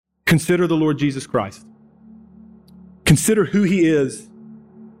Consider the Lord Jesus Christ. Consider who he is.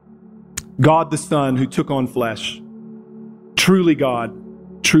 God the Son who took on flesh. Truly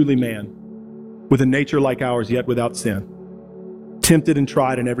God, truly man, with a nature like ours, yet without sin. Tempted and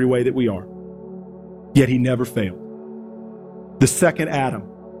tried in every way that we are, yet he never failed. The second Adam,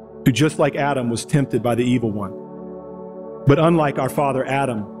 who just like Adam was tempted by the evil one. But unlike our father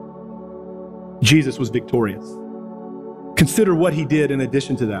Adam, Jesus was victorious. Consider what he did in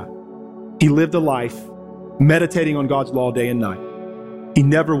addition to that. He lived a life meditating on God's law day and night. He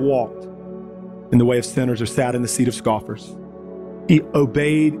never walked in the way of sinners or sat in the seat of scoffers. He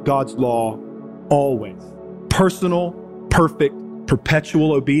obeyed God's law always. Personal, perfect,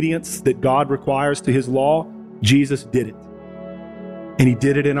 perpetual obedience that God requires to his law, Jesus did it. And he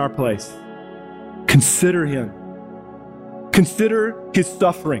did it in our place. Consider him. Consider his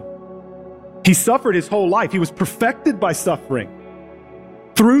suffering. He suffered his whole life. He was perfected by suffering.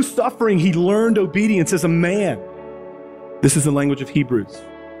 Through suffering, he learned obedience as a man. This is the language of Hebrews.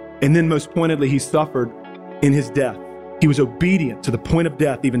 And then most pointedly, he suffered in his death. He was obedient to the point of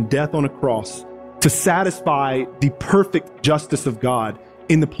death, even death on a cross, to satisfy the perfect justice of God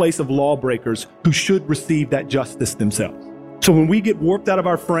in the place of lawbreakers who should receive that justice themselves. So when we get warped out of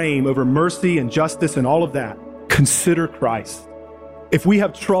our frame over mercy and justice and all of that, consider Christ. If we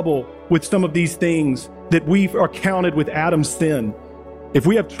have trouble with some of these things that we are counted with Adam's sin, if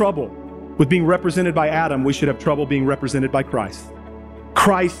we have trouble with being represented by Adam, we should have trouble being represented by Christ.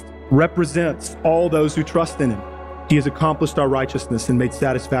 Christ represents all those who trust in him. He has accomplished our righteousness and made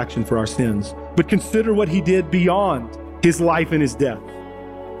satisfaction for our sins. But consider what he did beyond his life and his death.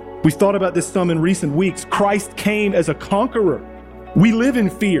 We've thought about this some in recent weeks. Christ came as a conqueror. We live in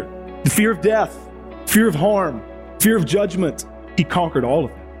fear. The fear of death, fear of harm, fear of judgment. He conquered all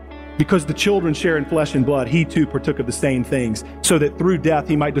of it. Because the children share in flesh and blood, he too partook of the same things, so that through death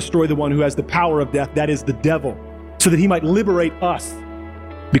he might destroy the one who has the power of death, that is the devil, so that he might liberate us,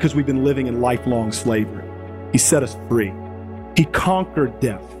 because we've been living in lifelong slavery. He set us free. He conquered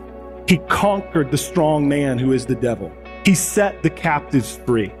death. He conquered the strong man who is the devil. He set the captives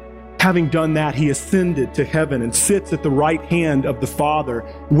free. Having done that, he ascended to heaven and sits at the right hand of the Father,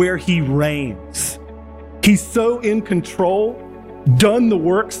 where he reigns. He's so in control, done the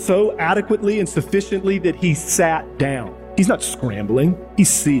work so adequately and sufficiently that he sat down. He's not scrambling. He's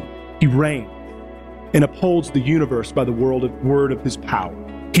seated. He reigns and upholds the universe by the word of his power.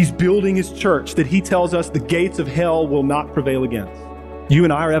 He's building his church that he tells us the gates of hell will not prevail against. You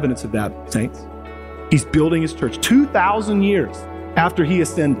and I are evidence of that, saints. He's building his church 2,000 years after he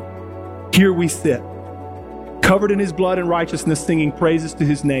ascended. Here we sit, covered in his blood and righteousness, singing praises to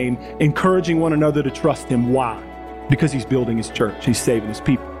his name, encouraging one another to trust him. Why? Because he's building his church. He's saving his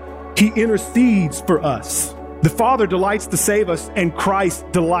people. He intercedes for us. The Father delights to save us, and Christ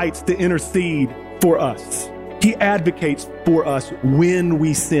delights to intercede for us. He advocates for us when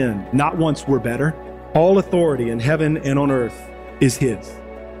we sin, not once we're better. All authority in heaven and on earth is his,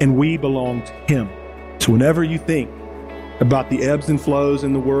 and we belong to him. So whenever you think about the ebbs and flows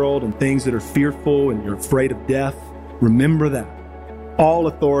in the world and things that are fearful and you're afraid of death, remember that all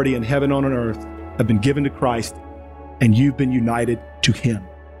authority in heaven and on earth have been given to Christ, and you've been united to him.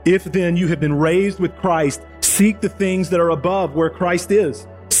 If then you have been raised with Christ, seek the things that are above, where Christ is,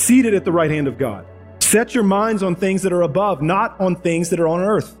 seated at the right hand of God. Set your minds on things that are above, not on things that are on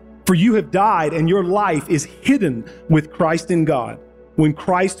earth. For you have died, and your life is hidden with Christ in God. When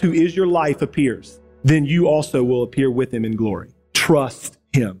Christ, who is your life, appears, then you also will appear with him in glory. Trust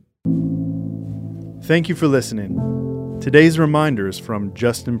him. Thank you for listening. Today's reminder is from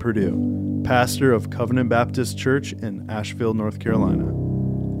Justin Purdue, pastor of Covenant Baptist Church in Asheville, North Carolina.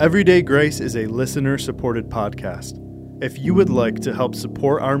 Everyday Grace is a listener-supported podcast. If you would like to help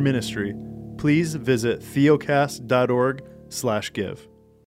support our ministry, please visit theocast.org/give.